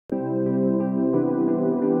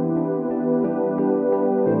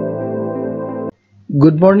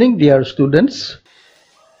Good morning, dear students.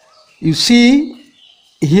 You see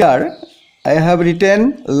here I have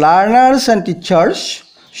written learners and teachers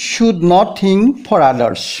should not think for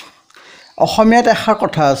others. অসমীয়াত এষাৰ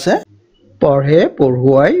কথা আছে পঢ়ে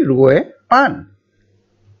পঢ়ুৱাই ৰুৱে পাণ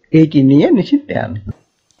এই তিনিয়ে নিশ্চিত আন.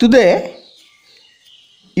 Today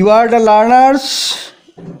you are the learners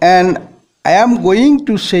and I am going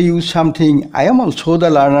to say you something. I am also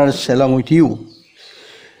the learners along with you.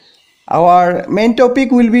 Our main topic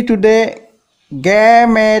will be today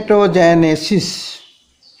gametogenesis.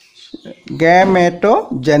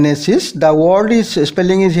 Gametogenesis. The word is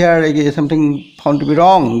spelling is here something found to be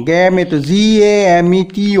wrong. Gameto,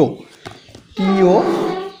 G-A-M-E-T-O. T-O.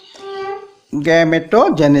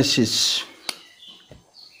 Gametogenesis.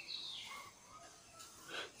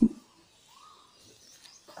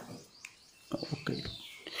 Okay.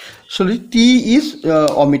 So the T is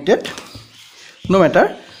omitted. No matter.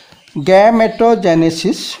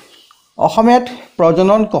 Gametogenesis অসমীয়াত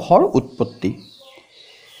প্ৰজনন কোষৰ উৎপত্তি.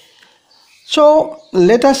 So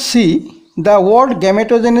let us see the word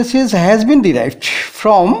gametogenesis has been derived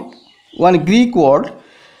from one Greek word.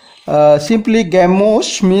 Simply gamos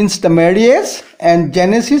means the marriage and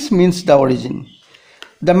genesis means the origin.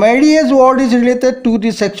 The marriage word is related to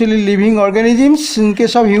the sexually living organisms. In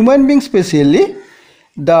case of human beings especially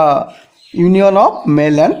the union of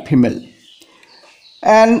male and female.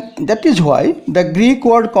 And that is why the Greek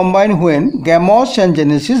word combined when gamos and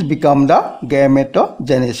genesis become the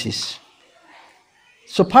gametogenesis.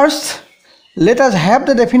 So first, let us have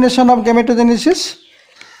the definition of gametogenesis.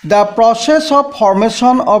 The process of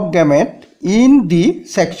formation of gamete in the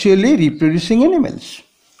sexually reproducing animals.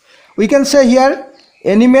 We can say here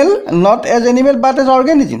animal, not as animal but as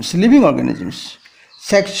organisms, living organisms.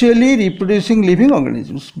 Sexually reproducing living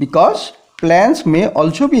organisms, because plants may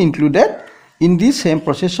also be included in the same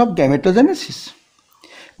process of gametogenesis.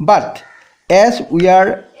 But as we are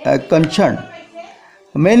concerned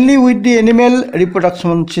mainly with the animal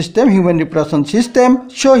reproduction system, human reproduction system,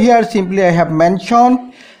 so here simply I have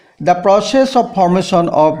mentioned the process of formation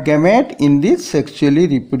of gamete in the sexually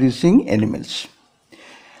reproducing animals.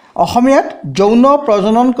 অসমীয়াত যৌন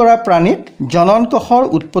প্ৰজনন কৰা প্ৰাণীত জনন কোষৰ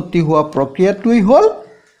উৎপত্তি হোৱা প্ৰক্ৰিয়াটোই হ'ল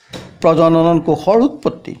প্ৰজনন কোষৰ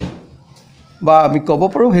উৎপত্তি. বা আমি ক'ব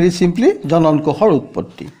পাৰোঁ ভেৰি চিম্পলি জনন কোষৰ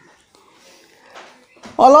উৎপত্তি.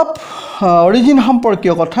 অলপ অৰিজিন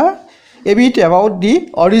সম্পৰ্কীয় কথা. A bit about the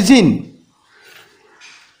origin.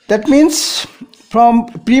 That means from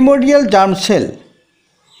primordial germ cell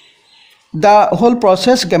the whole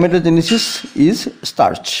process gametogenesis is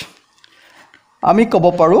starts. আমি ক'ব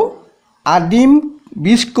পাৰোঁ আদিম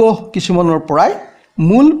বীজ কোষ কিছুমানৰ পৰাই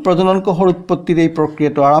মূল প্ৰজনন কোষৰ উৎপত্তিৰ এই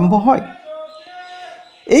প্ৰক্ৰিয়াটো আৰম্ভ হয়.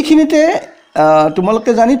 এইখিনিতে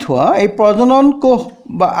তোমালোকে জানি থোৱা এই প্ৰজনন কোষ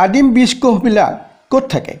বা আদিম বীজ কোষবিলাক ক'ত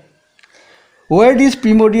থাকে. Where these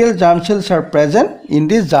primordial germ cells are present in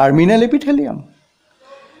this germinal epithelium.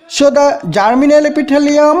 So the germinal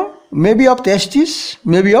epithelium may be of testis,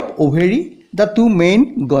 may be of ovary, the two main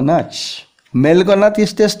gonads. Male gonad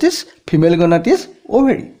is testis, female gonad is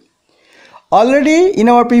ovary. Already in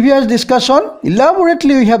our previous discussion,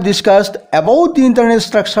 elaborately we have discussed about the internal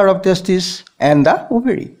structure of testis and the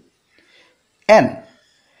ovary. And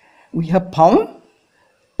we have found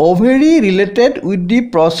ovary related with the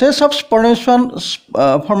process of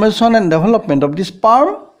formation and development of the sperm,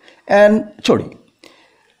 and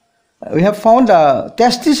we have found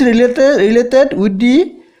testis related with the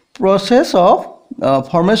process of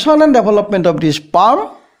formation and development of the sperm.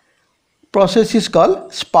 Process is called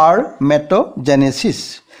spermatogenesis,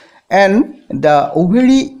 and the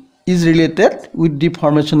ovary is related with the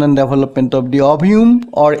formation and development of the ovum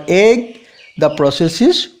or egg. The process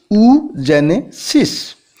is oogenesis.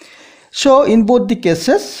 So in both the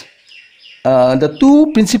cases the two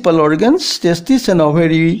principal organs, testis and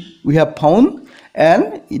ovary, we have found, and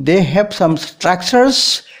they have some structures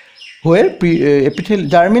where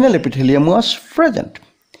germinal epithelium was present,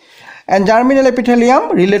 and germinal epithelium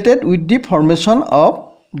related with the formation of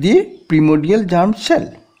the primordial germ cell.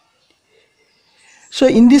 So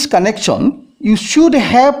in this connection you should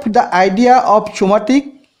have the idea of somatic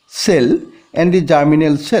cell and the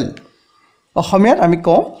germinal cell. অসমীয়াত আমি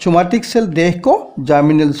কওঁ somatic sell দেহ কোষ,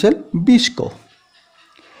 জাৰ্মিনেল sell বীজ কোষ.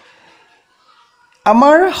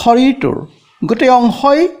 আমাৰ শৰীৰটোৰ গোটেই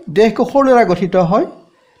অংশই দেহ কোষৰ দ্বাৰা গঠিত হয়.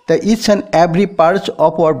 The each and every parts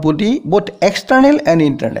of our body, both external and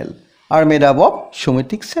internal, are made up of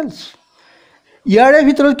somatic cells. ইয়াৰে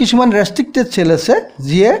ভিতৰত কিছুমান ৰেষ্ট্ৰিক্টেড সেল আছে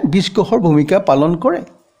যিয়ে বীজ কোষৰ ভূমিকা পালন কৰে.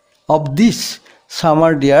 Of this, some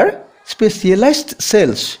are there specialized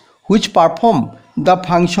cells which perform the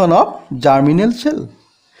function of germinal cell.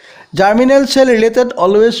 Germinal cell related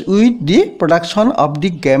always with the production of the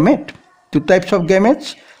gamete. Two types of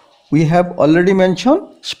gametes we have already mentioned,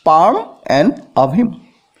 sperm and ovum.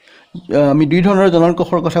 আমি দুই ধৰণৰ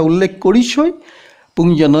জননকোষৰ কথা উল্লেখ কৰিছোঁ,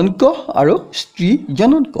 পুংজননক আৰু স্ত্ৰী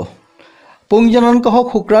জননক। পুংজননকোষক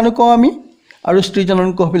শুক্ৰাণুকোষ আমি আৰু স্ত্ৰী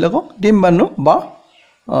জননকোষবিলাকক ডিম্বাণু বা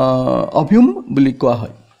অভিউম বুলি কোৱা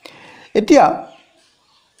হয়। এতিয়া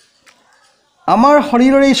আমাৰ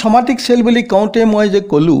শৰীৰৰ এই সোমাটিক সেল বুলি কওঁতে মই যে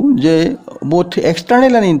ক'লো যে both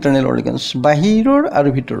external and internal organs, বাহিৰৰ আৰু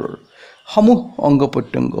ভিতৰৰ সমূহ অংগ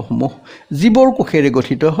প্ৰত্যংগসমূহ যিবোৰ কোষেৰে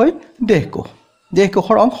গঠিত হয় দেহকোষ,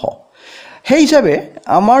 দেহকোষৰ অংশ। সেই হিচাপে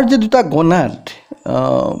আমাৰ যে দুটা গনাড,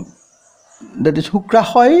 দেট ইজ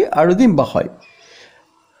শুক্ৰাশয় আৰু ডিম্বাশয়,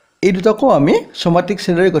 এই দুটাকো আমি সোমাটিক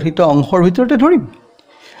সেলেৰে গঠিত অংশৰ ভিতৰতে ধৰিম।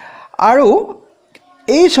 আৰু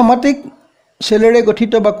এই সোমাটিক সেলেৰে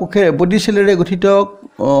গঠিত বা কোষেৰে বডি সেলেৰে গঠিত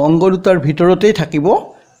অংগ দুটাৰ ভিতৰতেই থাকিব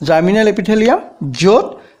জাৰ্মিনেল এপিথেলিয়াম, য'ত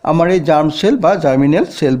আমাৰ এই জাৰ্ম সেল বা জাৰ্মিনেল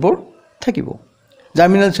সেলবোৰ থাকিব।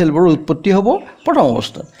 জাৰ্মিনেল সেলবোৰৰ উৎপত্তি হ'ব প্ৰথম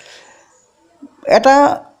অৱস্থাত। এটা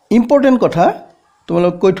ইম্পৰ্টেণ্ট কথা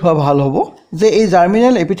তোমালোক কৈ থোৱা ভাল হ'ব যে এই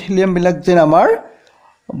জাৰ্মিনেল এপিথেলিয়ামবিলাক যেন আমাৰ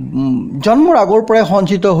জন্মৰ আগৰ পৰাই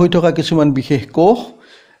সঞ্চিত হৈ থকা কিছুমান বিশেষ কোষ,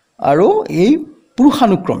 আৰু এই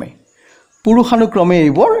পুৰুষানুক্ৰমে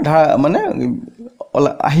এইবোৰ মানে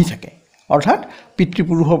আহি থাকে, অৰ্থাৎ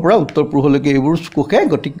পিতৃপুৰুষৰ পৰা উত্তৰ পুৰুষলৈকে এইবোৰ কোষে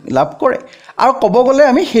গতি লাভ কৰে। আৰু ক'ব গ'লে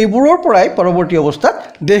আমি সেইবোৰৰ পৰাই পৰৱৰ্তী অৱস্থাত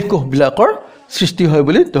দেহকোষবিলাকৰ সৃষ্টি হয়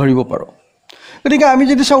বুলি ধৰিব পাৰোঁ। গতিকে আমি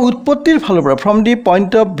যদি চাওঁ উৎপত্তিৰ ফালৰ পৰা, from the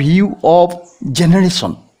point of view of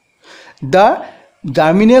generation, the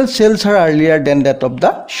germinal cells are earlier than that of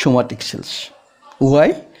the somatic cells. Why?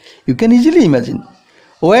 You can easily imagine.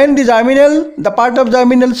 When the part of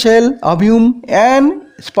germinal cell, ovum and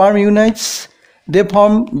sperm unites, they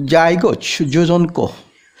form zygotes, jojonko.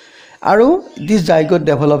 Aru, this zygote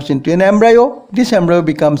develops into an embryo. This embryo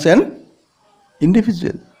becomes an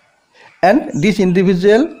individual. And this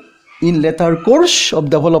individual, in later course of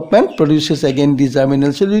development, produces again the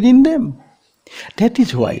germinal cell within them. That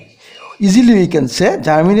is why easily we can say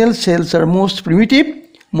germinal cells are most primitive,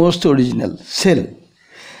 most original cell.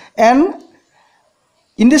 And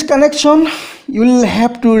in this connection, you will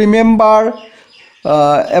have to remember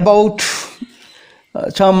about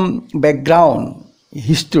some background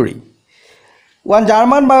history. One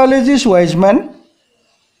German biologist, Weizmann,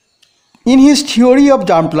 in his theory of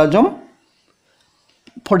germplasm,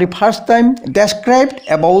 for the first time described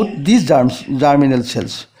about these germinal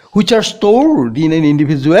cells, which are stored in an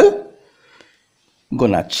individual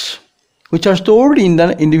gonads, which are stored in the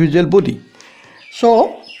individual body. So,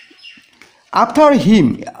 after him,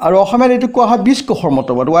 আৰু অসমীয়াত এইটো কোৱা হয় বিশকোষৰ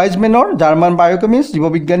মতবাদ, ৱাইজমেনৰ, German biochemist,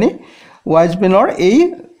 জীৱবিজ্ঞানী ৱাইজমেনৰ এই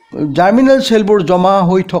জাৰ্মিনেল সেলবোৰ জমা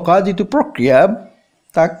হৈ থকা যিটো প্ৰক্ৰিয়া,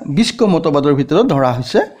 তাক বিশকোষ মতবাদৰ ভিতৰত ধৰা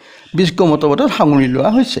হৈছে, বিশকোষ মতবাদত সাঙুৰি লোৱা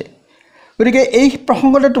হৈছে। গতিকে এই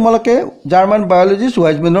প্ৰসংগতে তোমালোকে জাৰ্মান বায়'লজিষ্ট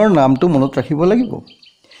ৱাইজমেনৰ নামটো মনত ৰাখিব লাগিব।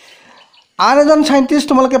 আন এজন চাইণ্টিষ্ট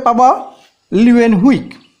তোমালোকে পাবা, লিউৱেনহুইক,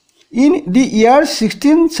 in the year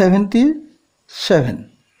 1677.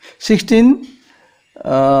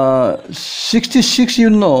 1666, you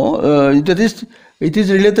know, that is, it is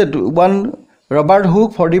related to one Robert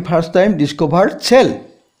Hooke for the first time discovered cell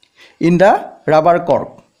in the rubber cork.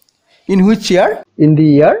 In which year? In the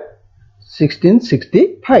year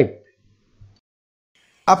 1665.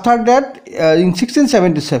 After that, in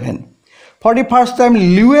 1677, for the first time,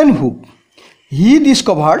 Leeuwenhoek, he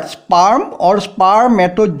discovered sperm or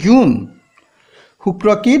spermatozoon.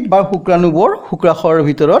 শুক্ৰকীট বা শুক্ৰাণুবোৰ শুক্ৰাশয়ৰ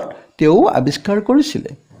ভিতৰত তেওঁ আৱিষ্কাৰ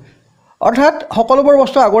কৰিছিলে। অৰ্থাৎ সকলোবোৰ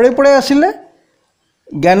বস্তু আগৰে পৰাই আছিলে,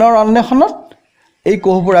 জ্ঞানৰ অন্বেষণত এই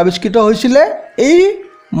কোষবোৰ আৱিষ্কৃত হৈছিলে এই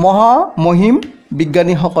মহিম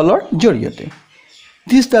বিজ্ঞানীসকলৰ জৰিয়তে।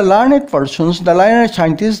 These the learned persons, the learned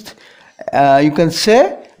scientists, you can say,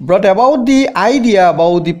 brought about the idea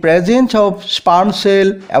about the presence of sperm cell,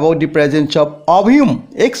 about the presence of ovum,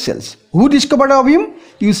 egg cells. Who discovered ovum?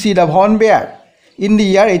 You see the von Baer in the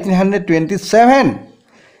year 1827.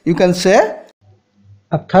 You can say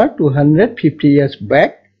after 250 years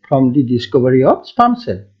back from the discovery of sperm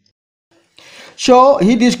cell. So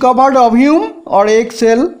he discovered ovum or egg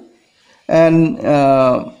cell, and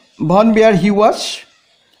von Baer he was,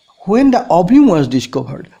 when the ovum was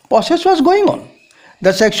discovered, process was going on.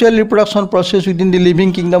 The sexual reproduction process within the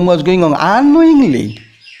living kingdom was going on unknowingly.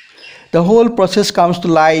 The whole process comes to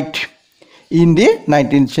light in the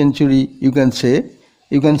 19th century, you can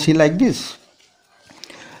see like this.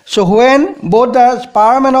 So when both the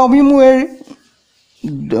sperm and ovum were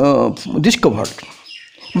discovered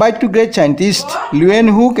by two great scientists,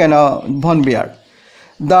 Leeuwenhoek and von Baer,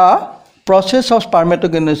 the process of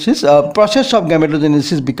spermatogenesis, process of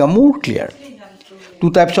gametogenesis become more clear.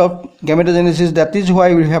 Two types of gametogenesis, that is why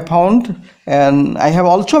we have found, and I have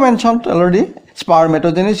also mentioned already,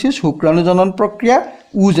 spermatogenesis, শুক্রাণুজনন প্রক্রিয়া,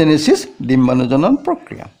 oogenesis, ডিম্বাণুজনন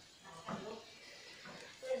প্রক্রিয়া.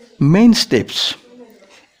 Main steps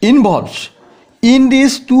involves in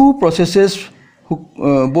these two processes,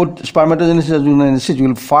 both spermatogenesis and oogenesis, you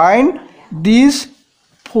will find these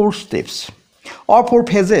 4 steps or 4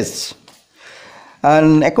 phases, and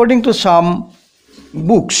according to some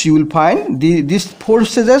books you will find these 4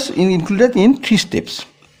 stages included in 3 steps.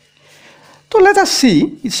 So let us see,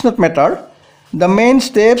 it's not matter, the main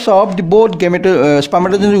steps of the both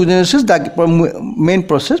spermatogenesis and oogenesis. The main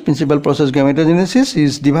process, principal process gametogenesis,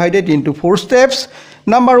 is divided into 4 steps.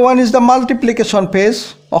 Number 1 is the multiplication phase,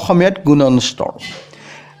 অসমীয়াত গুণন স্তৰ.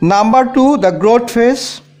 Number 2, the growth phase,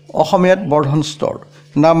 অসমীয়াত বৰ্ধন স্তৰ.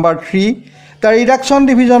 Number 3, the reduction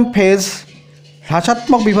division phase,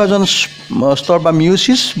 হ্ৰাসাত্মক বিভাজন স্তৰ বা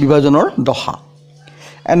মিউচিছ বিভাজনৰ দশা.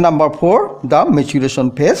 And number 4, the maturation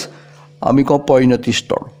phase, আমি কওঁ পৰিণতি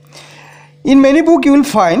স্তৰ. In many books you will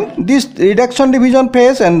find this reduction division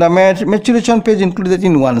phase and the maturation phase included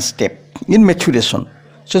in one step, in maturation.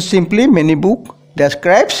 So simply many book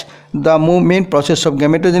describes the main process of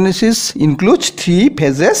gametogenesis includes 3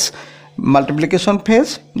 phases: multiplication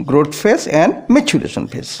phase, growth phase, and maturation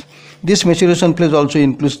phase. This maturation phase also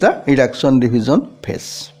includes the reduction division phase.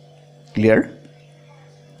 Clear?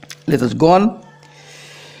 Let us go on.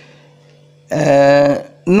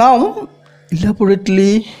 Now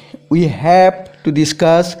elaborately we have to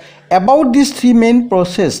discuss about these 3 main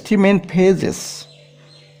process, 3 main phases,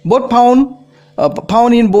 both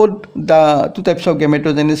found in both the 2 types of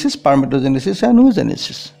gametogenesis, spermatogenesis and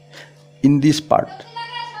oogenesis. In this part,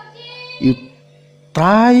 you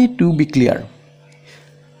try to be clear.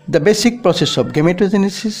 The basic process of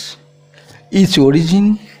gametogenesis, its origin,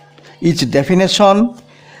 its definition,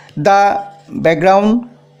 the background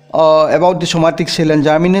about the somatic cell and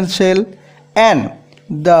germinal cell, and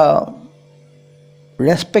the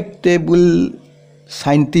respectable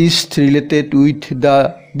scientists related with the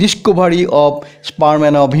discovery of sperm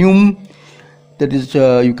and ovum, that is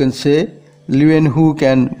you can say Leeuwenhoek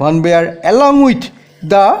and Van Baer, along with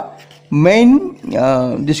the main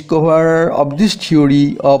discoverer of this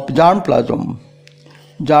theory of germ plasm,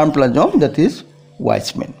 that is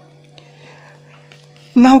Weizmann.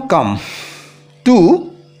 Now come to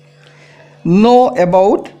know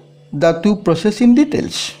about the 2 processes in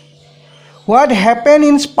details. What happened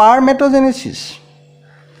in spermatogenesis?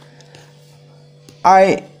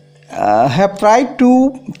 I have tried to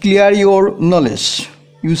clear your knowledge.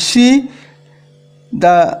 You see,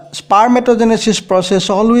 the spermatogenesis process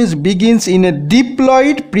always begins in a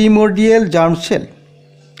diploid primordial germ cell.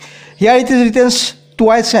 Here it is written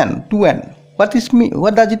twice n, 2n. What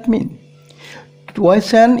does it mean?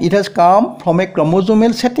 Twice n, it has come from a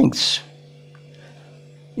chromosomal settings.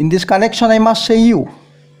 In this connection, I must say you,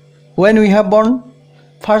 when we have born,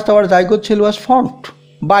 first our zygote cell was formed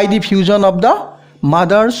by the fusion of the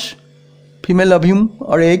mother's female ovum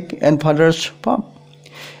or egg and father's sperm.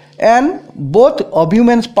 And both ovum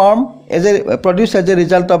and sperm produced as a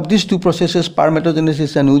result of these 2 processes,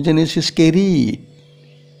 spermatogenesis and oogenesis,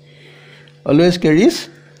 always carries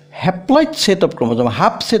haploid set of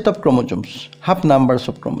chromosomes, half numbers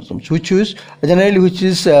of chromosomes, which is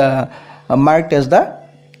marked as the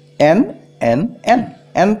n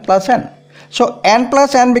plus n. So n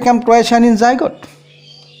plus n become twice n in zygote.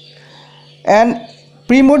 And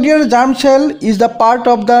primordial germ cell is the part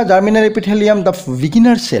of the germinal epithelium, the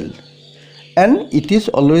beginner cell, and it is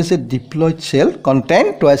always a diploid cell,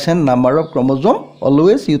 contain twice n number of chromosome.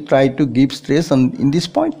 Always you try to give stress in this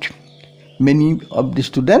point. Many of the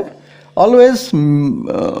students always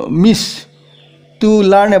miss to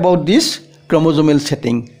learn about this chromosomal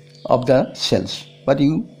setting of the cells, but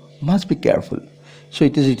you must be careful. So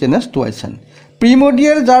it is written as twice n.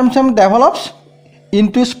 Primordial germ cell develops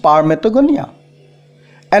into spermatogonia,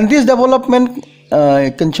 and this development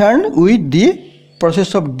concerned with the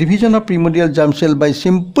process of division of primordial germ cell by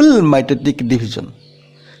simple mitotic division.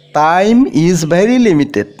 Time is very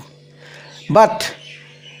limited, but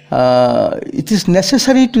it is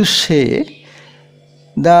necessary to say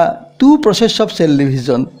the 2 processes of cell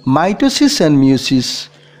division, mitosis and meiosis,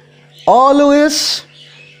 always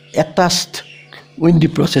attached with the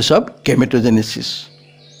process of gametogenesis.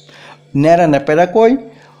 Nera neperakoi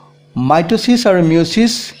mitosis or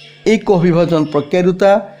meiosis এই কোষবিভাজন প্ৰক্ৰিয়া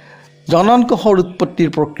দুটা জনন কোষৰ উৎপত্তিৰ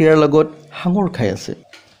প্ৰক্ৰিয়াৰ লগত সাঙুৰ খাই আছে।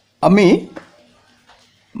 আমি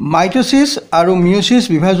মাইটোসিস আৰু মিয়োসিস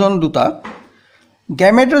বিভাজন দুটা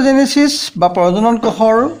গ্যামেটোজেনেসিস বা প্ৰজনন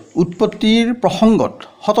কোষৰ উৎপত্তিৰ প্ৰসংগত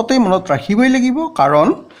সততেই মনত ৰাখিবই লাগিব, কাৰণ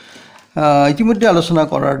ইতিমধ্যে আলোচনা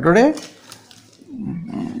কৰাৰ দৰে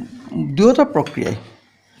দুয়োটা প্ৰক্ৰিয়াই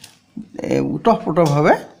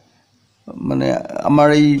ওতঃপ্ৰোতভাৱে মানে আমাৰ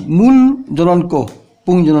এই মূল জননকোষ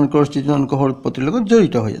পুংজননকোষ স্থিতিজননকোষৰ উৎপত্তিৰ লগত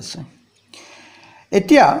জড়িত হৈ আছে।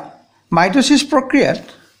 এতিয়া মাইটোসিস প্ৰক্ৰিয়াত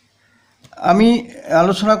আমি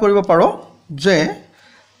আলোচনা কৰিব পাৰোঁ যে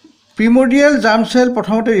প্ৰিমৰ্ডিয়েল জাৰ্ম সেল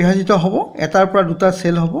প্ৰথমতে বিভাজিত হ'ব, এটাৰ পৰা দুটা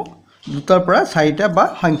সেল হ'ব, দুটাৰ পৰা চাৰিটা বা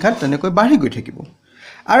সংখ্যাত তেনেকৈ বাঢ়ি গৈ থাকিব।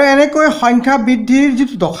 আৰু এনেকৈ সংখ্যা বৃদ্ধিৰ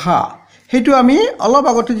যিটো দশা সেইটো আমি অলপ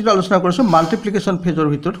আগতে যিটো আলোচনা কৰিছোঁ মাল্টিপ্লিকেশ্যন ফেজৰ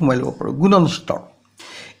ভিতৰত সোমাই ল'ব পাৰোঁ, গুণন স্তৰ।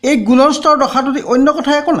 এই গুণন স্তৰ দশাটোত অন্য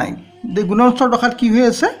কথা একো নাই। এই গুণন স্তৰ দশাত কি হৈ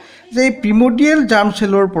আছে যে এই প্ৰিমৰ্ডিয়েল জাৰ্ম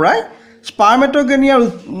সেলৰ পৰাই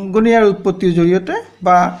স্পাৰ্মেটগনিয়াৰ উৎপত্তিৰ জৰিয়তে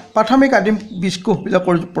বা প্ৰাথমিক আদিম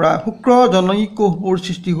বীজকোষবিলাকৰ পৰা শুক্ৰজননী কোষবোৰ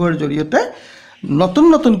সৃষ্টি হোৱাৰ জৰিয়তে নতুন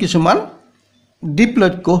নতুন কিছুমান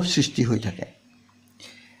ডিপ্লয়েড কোষ সৃষ্টি হৈ থাকে।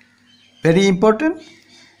 Very important,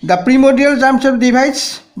 the প্ৰিমৰ্ডিয়েল germ sell divides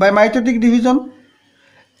by mitotic division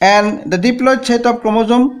and the diploid set of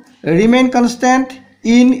ক্ৰমোজোম remain constant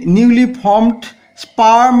in newly formed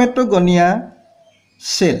স্পাৰ্মেটগনিয়া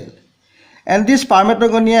cell, and this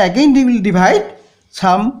spermatogonia again they will divide,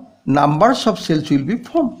 some numbers of cells will be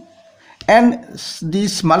formed, and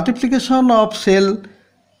this multiplication of cell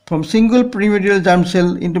from single primordial germ cell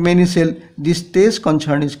into many cell, this stage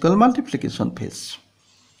concerned is called multiplication phase.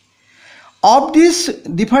 Of these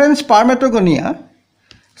different spermatogonia,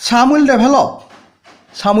 some will develop,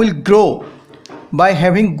 some will grow by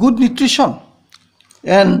having good nutrition,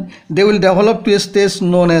 and they will develop to a stage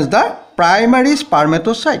known as the primary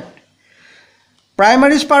spermatocyte.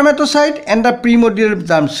 Primary spermatocyte and the primordial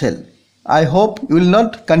germ cell. I hope you will not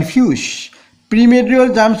confuse. Primordial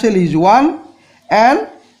germ cell is one, and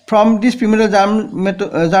from this primordial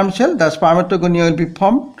germ cell, the spermatogonia will be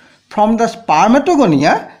formed. From the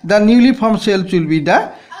spermatogonia, the newly formed cells will be the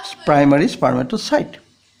primary spermatocyte.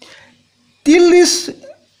 Till this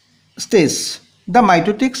stage, the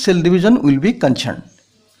mitotic cell division will be concerned,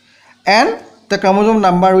 and the chromosome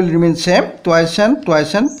number will remain same, twice and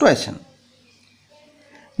twice and twice and.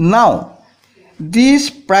 Now, this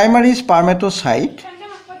primary spermatocyte,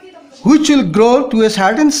 which will grow to a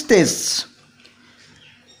certain stage,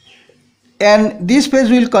 and this phase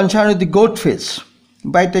will concern with the growth phase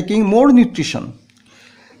by taking more nutrition,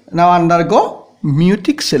 now undergo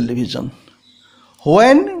meiotic cell division.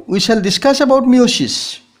 When we shall discuss about meiosis,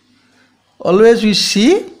 always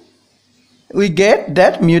we get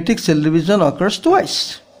that meiotic cell division occurs twice,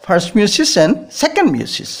 first meiosis and second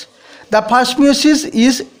meiosis. The first meiosis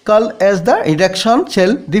is called as the reduction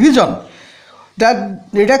cell division. That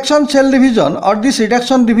reduction cell division or this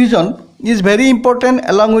reduction division is very important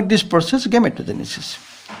along with this process gametogenesis.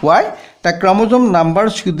 Why? The chromosome number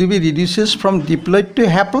should be reduces from diploid to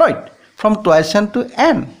haploid, from twice n to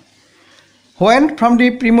n. When from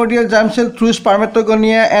the primordial germ cell through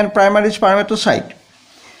spermatogonia and primary spermatocyte,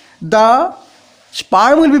 the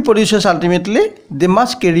sperm will be produced ultimately. They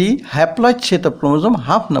must carry haploid set of chromosome,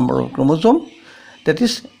 half number of chromosome, that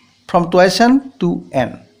is from twice n to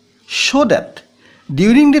n, so that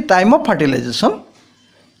during the time of fertilization,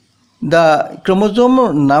 the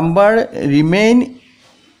chromosome number remain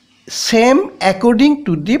same according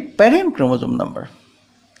to the parent chromosome number.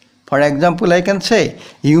 For example, I can say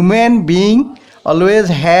human being always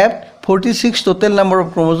have 46 total number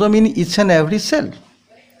of chromosome in each and every cell.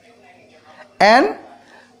 And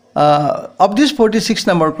of this 46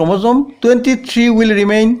 number chromosome, 23 will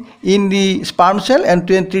remain in the sperm cell and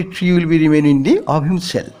 23 will be remain in the ovum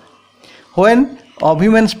cell. When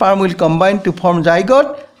ovum and sperm will combine to form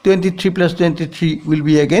zygote, 23 plus 23 will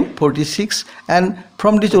be again 46, and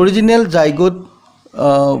from this original zygote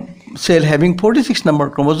cell having 46 number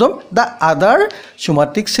chromosome, the other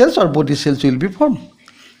somatic cells or body cells will be formed.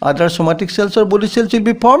 Other somatic cells or body cells will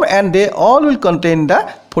be formed, and they all will contain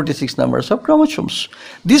the 46 numbers of chromosomes.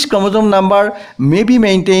 This chromosome number may be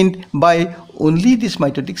maintained by only this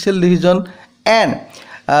mitotic cell division, and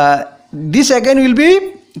this again will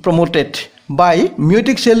be promoted by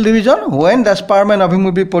meiotic cell division when the sperm and ovum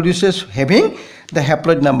will be produced having the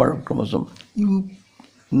haploid number of chromosome. You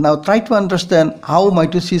now try to understand how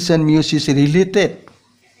mitosis and meiosis are related.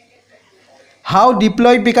 How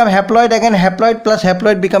diploid become haploid, again haploid plus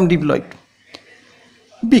haploid become diploid.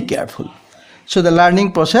 Be careful. So the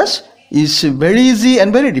learning process is very easy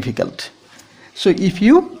and very difficult. So if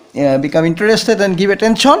you become interested and give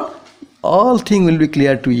attention, all things will be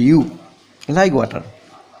clear to you, like water.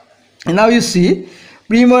 And now you see,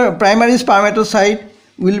 primary spermatocyte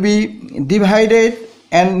will be divided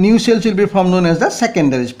and new cells will be formed known as the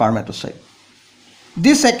secondary spermatocyte.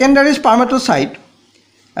 This secondary spermatocyte,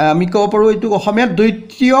 আমি ক'ব পাৰোঁ এইটো অসমীয়াত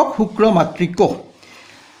দ্বিতীয় শুক্ৰমাতৃক।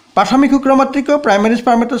 প্ৰাথমিক শুক্ৰমাতৃক primary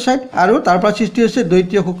স্পাৰ্মেটোসাইট আৰু তাৰ পৰা সৃষ্টি হৈছে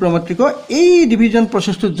দ্বিতীয় শুক্ৰমাতৃক। এই ডিভিজন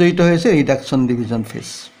প্ৰচেছটোত জড়িত হৈছে reduction division phase.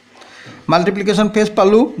 Multiplication phase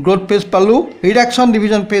পালোঁ, গ্ৰোথ ফেজ পালোঁ, reduction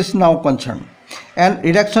division phase now concerned. And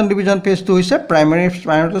reduction division ফেজটো হৈছে প্ৰাইমাৰী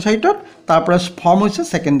স্পাৰ্মেটোসাইটত, তাৰ পৰা ফৰ্ম হৈছে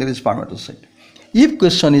secondary স্পাৰ্মেটোসাইট। If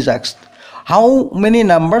question is asked how many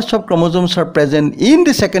numbers of ক্ৰম'জমছ R present in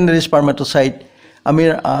the secondary স্পাৰ্মেটোসাইট,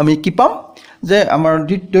 আমি কি পাম যে আমাৰ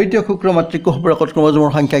দ্বিতীয় শুক্ৰমাতৃক সম্পৰ্কত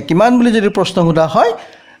ক্ৰম'জমৰ সংখ্যা কিমান বুলি যদি প্ৰশ্ন সোধা হয়,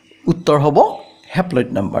 উত্তৰ হ'ব হেপ্লইড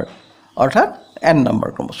নাম্বাৰ, অৰ্থাৎ n নম্বৰ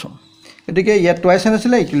ক্ৰম'জম। গতিকে ইয়াত টুৱাইছ n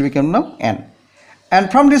আছিলে, it will become now n। And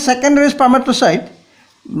from the secondary স্পাৰ্মেটোসাইট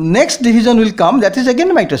next division will come, that is again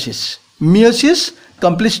mitosis. Meiosis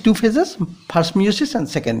completes two phases, first meiosis and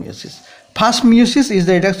second meiosis. First meiosis is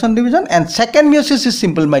the reduction division and second meiosis is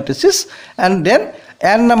simple mitosis, and then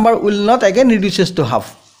n number will not again reduces to half,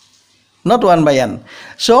 not 1 by n.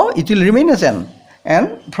 So it will remain as n. And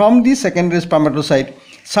from the secondary spermatocyte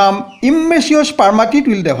some immature spermatid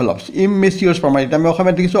will develop. Immature spermatid, আমি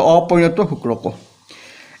অসমীয়াত দেখিছোঁ অপৰিণত শুক্ৰক।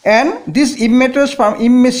 And these immature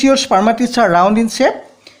spermatids are round in shape,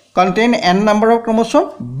 contain n number of chromosomes,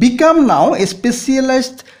 become now a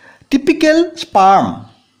specialized typical sperm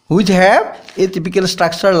which have a typical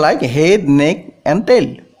structure like head, neck and tail.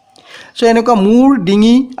 So এনেকুৱা মূৰ,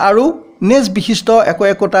 ডিঙি আৰু নেজ বিশিষ্ট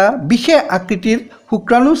একোটা বিশেষ আকৃতিৰ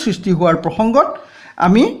শুক্ৰাণু সৃষ্টি হোৱাৰ প্ৰসংগত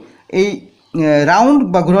আমি এই ৰাউণ্ড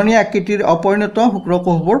বা ঘূৰণীয়া আকৃতিৰ অপৰিণত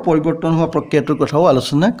শুক্ৰকোষবোৰ পৰিৱৰ্তন হোৱা প্ৰক্ৰিয়াটোৰ কথাও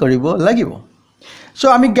আলোচনা কৰিব লাগিব। So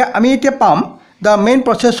আমি এতিয়া পাম the main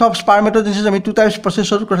process of spermatogenesis. আমি two types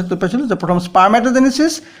processor কথাটো পাইছিলোঁ, যে প্ৰথম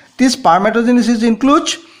spermatogenesis. This spermatogenesis includes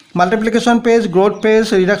multiplication phase, growth phase,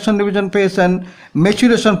 reduction division phase and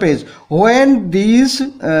maturation phase. When these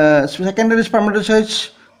secondary spermatocytes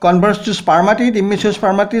convert to spermatid, immature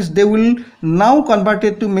spermatids, they will now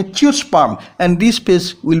converted to mature sperm, and this phase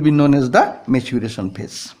will be known as the maturation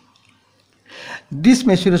phase. This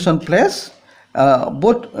maturation phase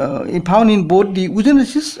found in both the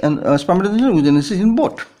oogenesis and spermatogenesis and oogenesis in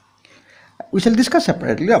both. We shall discuss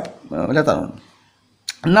separately later on.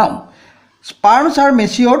 Now, sperms are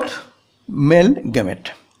matured male gamete,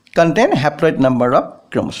 contain haploid number of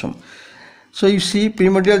chromosome. So you see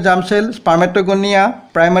primordial germ cell, spermatogonia,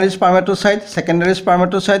 primary spermatocyte, secondary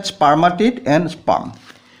spermatocyte, spermatid and sperm.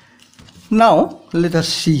 Now let us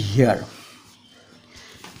see here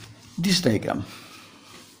this diagram.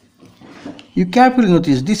 You carefully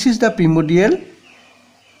notice this is the primordial,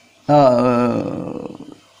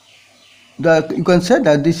 you can say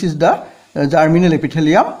that this is the germinal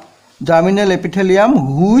epithelium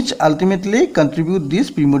which ultimately contribute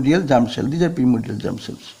this primordial germ cell. These are primordial germ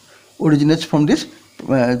cells, originates from this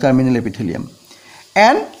germinal epithelium,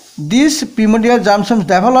 and this primordial germ cells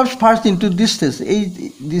develops first into this stage,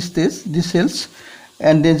 these cells,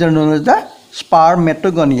 and these are known as the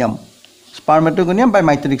spermatogonium. Spermatogonium by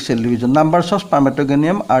mitotic cell division. Numbers of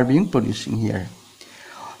spermatogonium are being producing here.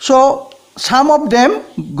 So some of them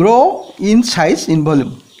grow in size, in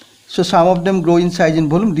volume. So some of them grow in size, in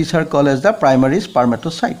volume. These are called as the primary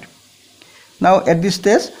spermatocyte. Now at this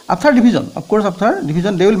stage, after division, of course after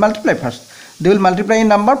division they will multiply first. They will multiply in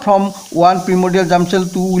number. From one primordial germ cell,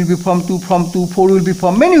 2 will be formed, 2 from 2, 4 will be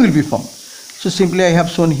formed, many will be formed. So simply I have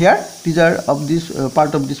shown here, these are of this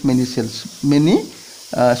part of this many cells, many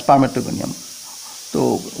spermatogonium. So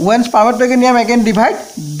when spermatogonium again divide,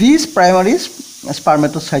 these primary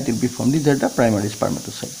spermatocyte will be formed. These are the primary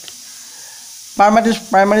spermatocyte.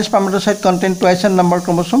 Primary spermatocyte contain twice n number of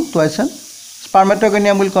chromosome, twice n.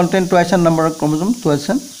 Spermatogonium will contain twice n number of chromosome, twice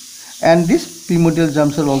n. And this primordial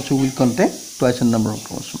germ cell also will contain twice n number of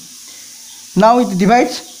chromosome. Now it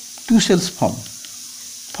divides, 2 cells form.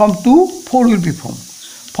 From 2, 4 will be formed.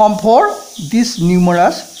 From 4, these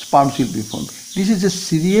numerous sperms will be formed. This is a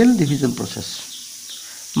serial division process.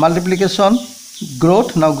 Multiplication,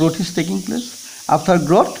 growth, now growth is taking place. After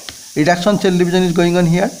growth, reduction cell division is going on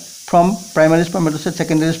here. From primary spermatocyte,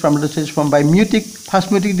 secondary spermatocyte is formed by meiotic, first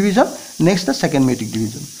meiotic division, next the second meiotic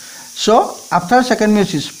division. So after second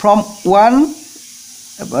meiosis, from one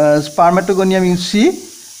spermatogonium you see,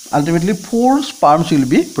 ultimately 4 sperms will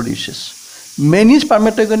be produced. Many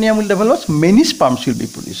spermatogonium will develop, many sperms will be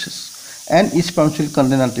produced, and each sperm will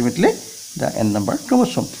contain ultimately the n number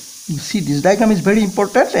chromosome. You see this diagram is very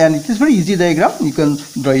important and it is very easy diagram, you can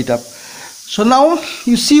draw it up. So now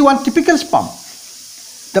you see one typical sperm,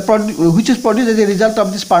 which is produced as a result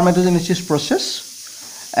of the spermatogenesis process,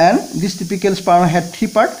 and this typical sperm had 3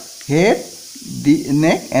 parts, head, the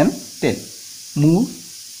neck and tail,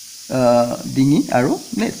 dingi aru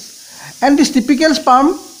nest. And this typical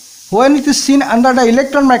sperm, when it is seen under the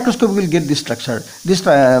electron microscope, you will get this structure. This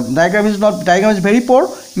diagram is very poor.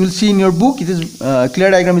 You will see in your book, it is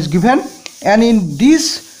clear diagram is given, and in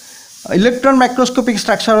this electron microscopic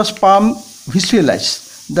structure of sperm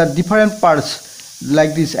visualize the different parts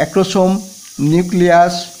like this: acrosome,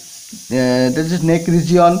 nucleus, that is neck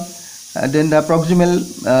region, then the proximal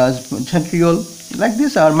centriole, like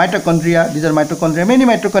this are mitochondria. These are mitochondria. Many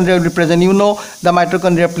mitochondria will be present. You know, the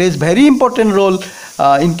mitochondria plays very important role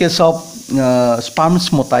in case of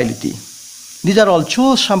sperm's motility. These are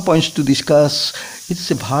also some points to discuss.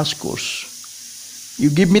 It's a vast course. You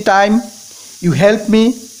give me time, you help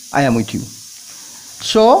me, I am with you.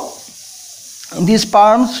 So, in these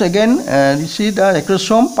sperms, again, you see the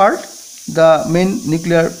acrosome part, the main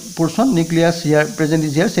nuclear portion, nucleus here, present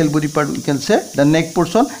is here, cell body part, we can say, the neck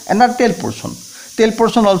portion, and the tail portion. Tail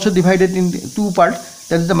portion also divided in two parts,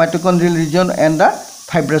 that is the mitochondrial region and the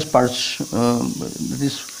fibrous parts.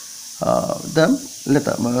 The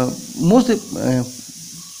later, most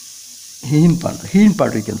heme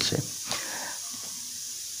part we can say.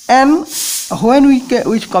 And when we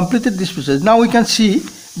completed this process, now we can see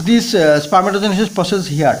this spermatogenesis process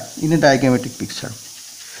here in a diagrammatic picture.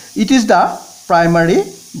 It is the primary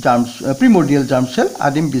primordial germ cell,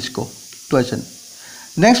 Adim Bisco, Toisen.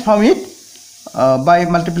 Next from it, by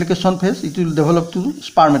multiplication phase, it will develop to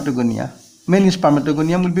spermatogonia. Many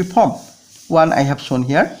spermatogonium will be formed. One I have shown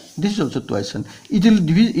here. This is also Toisen. It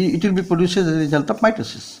will be produced as a result of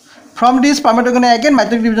mitosis. From this spermatogonia again,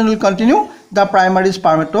 mitotic division will continue. The primary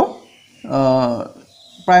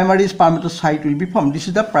spermatocyte will be formed. This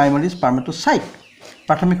is the primary spermatocyte.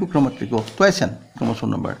 Prathamiko chromatiko, Toisen chromosome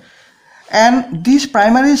number. And this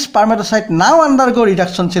primary spermatocyte now undergo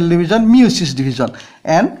reduction cell division, meiosis division.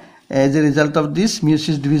 And as a result of this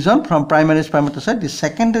meiosis division from primary spermatocyte, the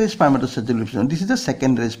secondary spermatocyte division. This is the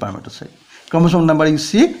secondary spermatocyte. Chromosome number you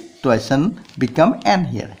see, Toisen become N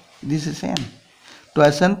here. This is N.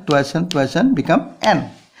 Toisen become N.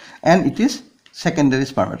 And it is secondary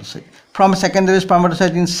spermatocyte. From secondary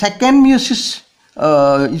spermatocyte in second meiosis,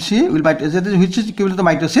 you see, which is equivalent to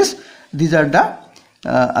mitosis. These are the,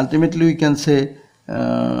 ultimately we can say,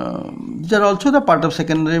 these are also the part of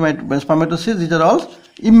secondary spermatocytes. These are all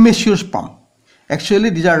immature sperm. Actually,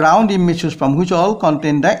 these are round immature sperm which all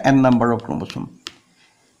contain the N number of chromosomes.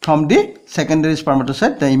 From the secondary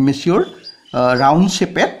spermatocyte, the immature round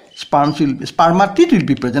shaped spermatid will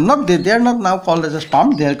be present. Not they are not now called as a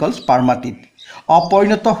sperm, they are called spermatid.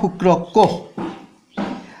 Apoinato hukroko.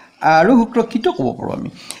 Aru hukrokito kobo paro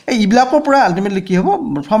ami. Ei iblakor pora ultimately ki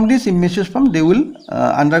hobo, from this immature sperm they will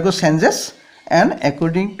undergo changes, and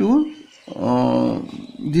according to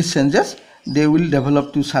these changes they will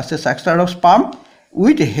develop to such a structure of sperm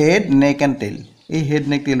with head, neck and tail. A head,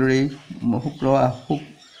 neck, tail re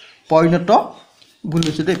poinato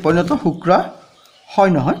bulise poinato hukra hoy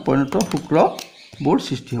nohoy poinato hukra bor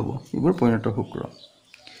sisti hobo. Ebor poinato hukra.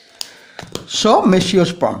 So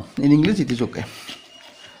mesospasm in English it is okay.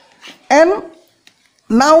 And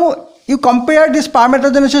now you compare this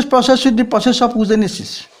spermatogenesis process with the process of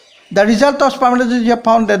oogenesis. The result of spermatogenesis you have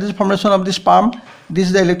found, that is formation of the sperm. This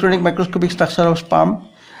is the electronic microscopic structure of sperm,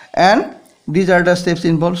 and these are the steps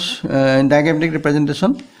involved in diagrammatic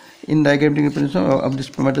representation. In diagrammatic representation of the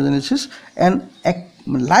spermatogenesis, and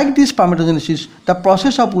like this spermatogenesis, the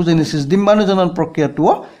process of oogenesis, dimbanujanan prokriya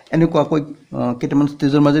to enukwa koi ketaman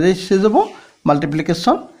stages majere stage hobo,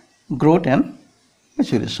 multiplication, growth and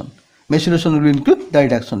maturation. Maturation will include the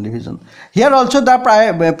reduction division. Here also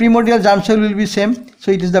the primordial germ cell will be same.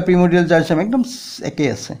 So it is the primordial germ cell. Ekdam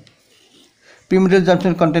eke ase. Primordial germ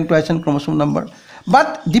cell contain twice and chromosome number.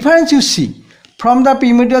 But difference you see. From the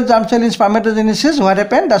primordial germ cell in spermatogenesis, what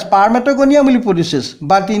happened? The spermatogonium will be produced,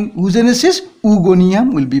 but in oogenesis,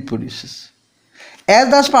 oogonium will be produced. As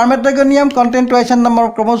the spermatogonium contains twice the number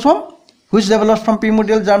of chromosomes, which develops from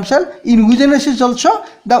primordial germ cell, in oogenesis also,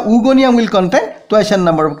 the oogonium will contain twice the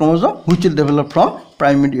number of chromosomes, which will develop from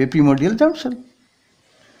primordial germ cell.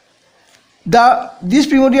 This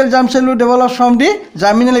primordial germ cell will develop from the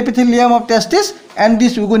germinal epithelium of testis, and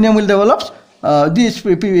this oogonium will develop. This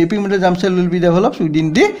primordial germ cell will be developed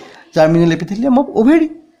within the germinal epithelium of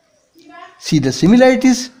ovary. See the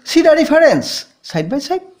similarities, see the difference side by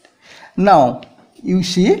side. Now you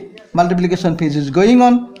see multiplication phase is going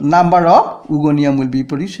on, number of oogonium will be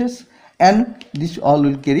produced, and this all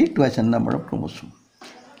will carry twice the number of chromosomes.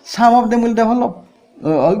 Some of them will develop,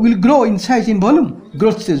 will grow in size, in volume,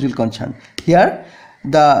 growth stage will concern. Here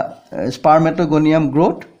the spermatogonium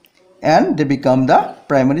growth, and they become the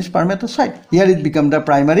primary spermatocyte. Here it becomes the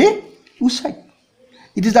primary oocyte.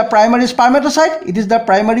 It is the primary spermatocyte. It is the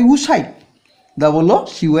primary oocyte. The bolo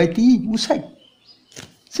CYTE oocyte.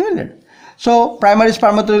 Similar. So primary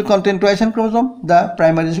spermatocyte will contain twice n chromosome. The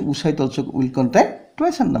primary oocyte also will contain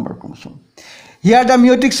twice n number of chromosome. Here the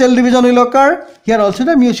meiotic cell division will occur. Here also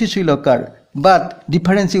the meiosis will occur. But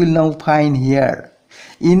difference you will now find here.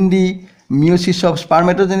 In the meiosis of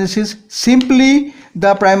spermatogenesis, simply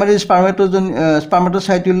the primary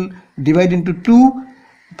spermatocyte will divide into two.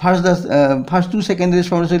 First, the first two secondary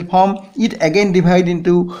spermatocytes form. It again divide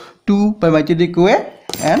into two by mitotic way,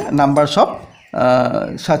 and numbers of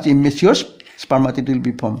such immature spermatid will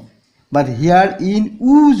be formed. But here in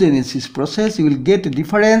oogenesis process, you will get a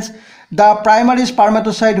difference. The primary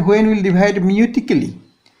spermatocyte, when will divide meiotically,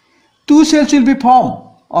 two cells will be formed.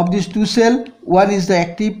 Of these two cells, one is the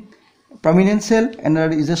active prominent cell,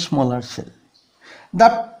 another is a smaller cell.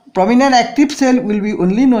 The prominent active cell will be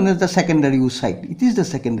only known as the secondary oocyte. It is the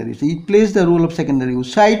secondary. So it plays the role of secondary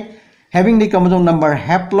oocyte, having the chromosome number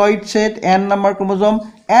haploid set, n number chromosome,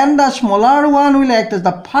 and the smaller one will act as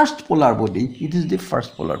the first polar body. It is the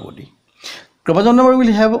first polar body. Chromosome number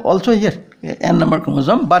will have also here n number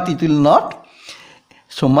chromosome, but it will not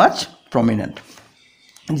so much prominent.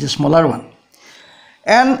 It is a smaller one.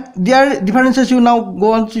 And there are differences you now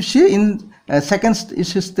go on to see in second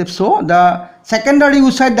step. So the secondary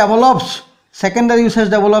oocyte develops. Secondary oocyte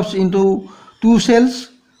develops into two cells.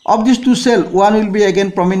 Of these two cells, one will be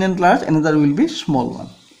again prominent large, another will be small one.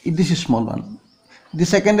 This is small one. The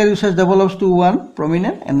secondary oocyte develops to one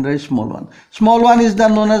prominent and another is small one. Small one is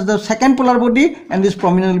known as the second polar body, and this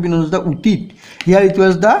prominent will be known as the oocyte. Here it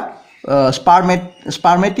was the spermatid. It is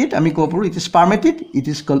spermatid. It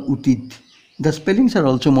is called oocyte. The spellings are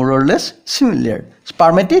also more or less similar.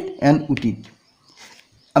 Spermatid and oocyte.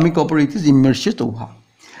 It is immature ova.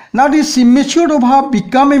 Now this immature ova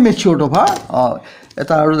become a mature ova.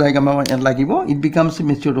 It becomes a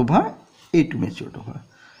mature ova, a to mature ova,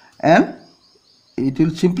 and it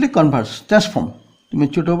will simply convert, transform to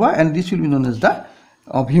mature ova, and this will be known as the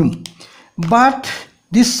ovum. But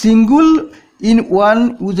this single in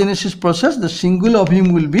one oogenesis process, the single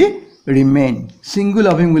ovum will be remain. Single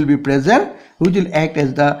ovum will be present, which will act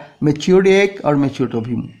as the matured egg or matured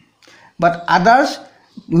ovum. But others,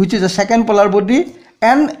 which is a second polar body,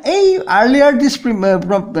 and earlier this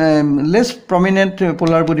less prominent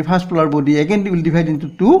polar body, first polar body, again they will divide into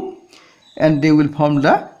two, and they will form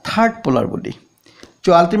the third polar body.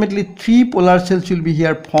 So ultimately three polar cells will be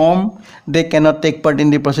here formed. They cannot take part in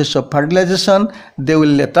the process of fertilization. They will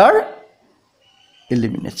later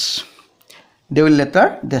eliminate. They will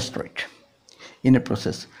later destroy it in a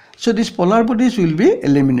process. So these polar bodies will be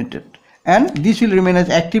eliminated, and this will remain as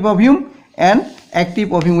active ovum, and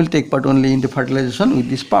active ovum will take part only in the fertilization with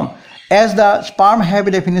the sperm. As the sperm have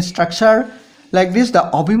a definite structure like this, the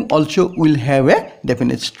ovum also will have a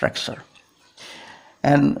definite structure.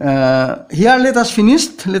 And here let us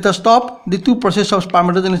finish, let us stop the two processes of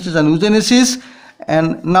spermatogenesis and oogenesis.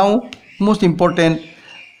 And now most important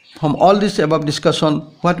from all this above discussion,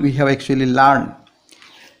 what we have actually learned.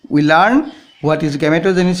 We learn what is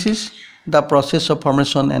gametogenesis, the process of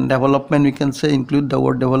formation and development, we can say include the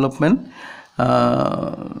word development,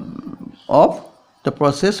 of the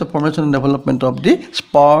process of formation and development of the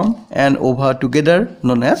sperm and ova together,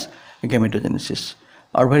 known as gametogenesis.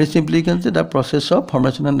 Or very simply you can say the process of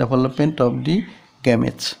formation and development of the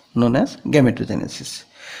gametes, known as gametogenesis.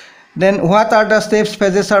 Then what are the steps,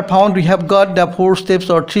 phases are found? We have got the 4 steps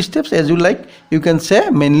or 3 steps, as you like. You can say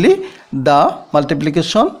mainly the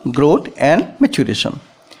multiplication, growth and maturation.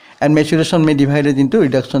 And maturation may be divided into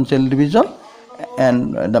reduction, cell division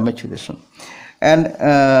and the maturation. And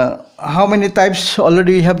how many types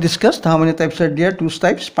already we have discussed? How many types are there? 2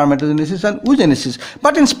 types, spermatogenesis and oogenesis.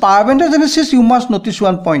 But in spermatogenesis, you must notice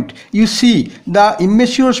one point. You see the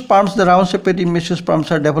immature sperms, the round shaped immature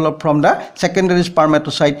sperms are developed from the secondary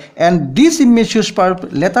spermatocyte, and this immature sperm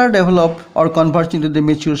later develop or convert into the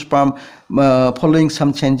mature sperm following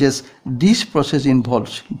some changes. This process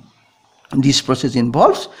involves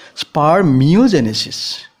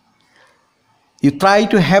spermiogenesis. You try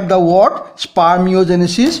to have the word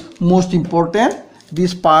spermiogenesis, most important.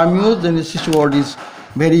 This spermiogenesis word is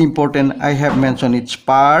very important. I have mentioned it,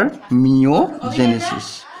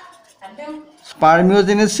 spermiogenesis.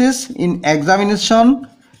 Spermiogenesis in examination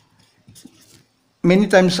many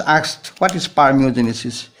times asked, what is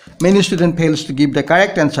spermiogenesis? Many students fails to give the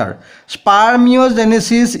correct answer.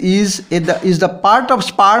 Spermiogenesis is the part of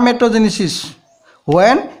spermatogenesis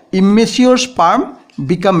when immature sperm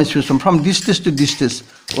become mature sperm. From this stage to this stage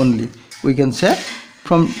only, we can say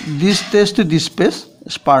from this stage to this stage,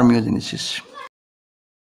 spermiogenesis.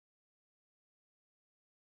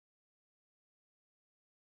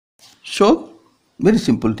 So very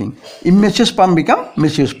simple thing. Immature sperm become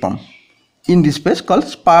mature sperm in this phase called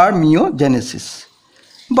spermiogenesis.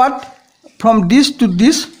 But from this to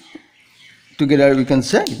this together we can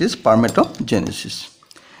say it is spermatogenesis.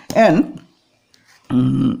 And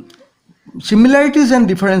similarities and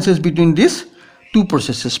differences between these two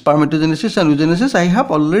processes, spermatogenesis and oogenesis, I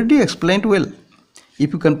have already explained well.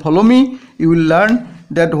 If you can follow me, you will learn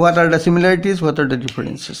that what are the similarities, what are the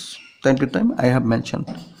differences. Time to time I have mentioned.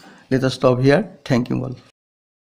 Let us stop here. Thank you all.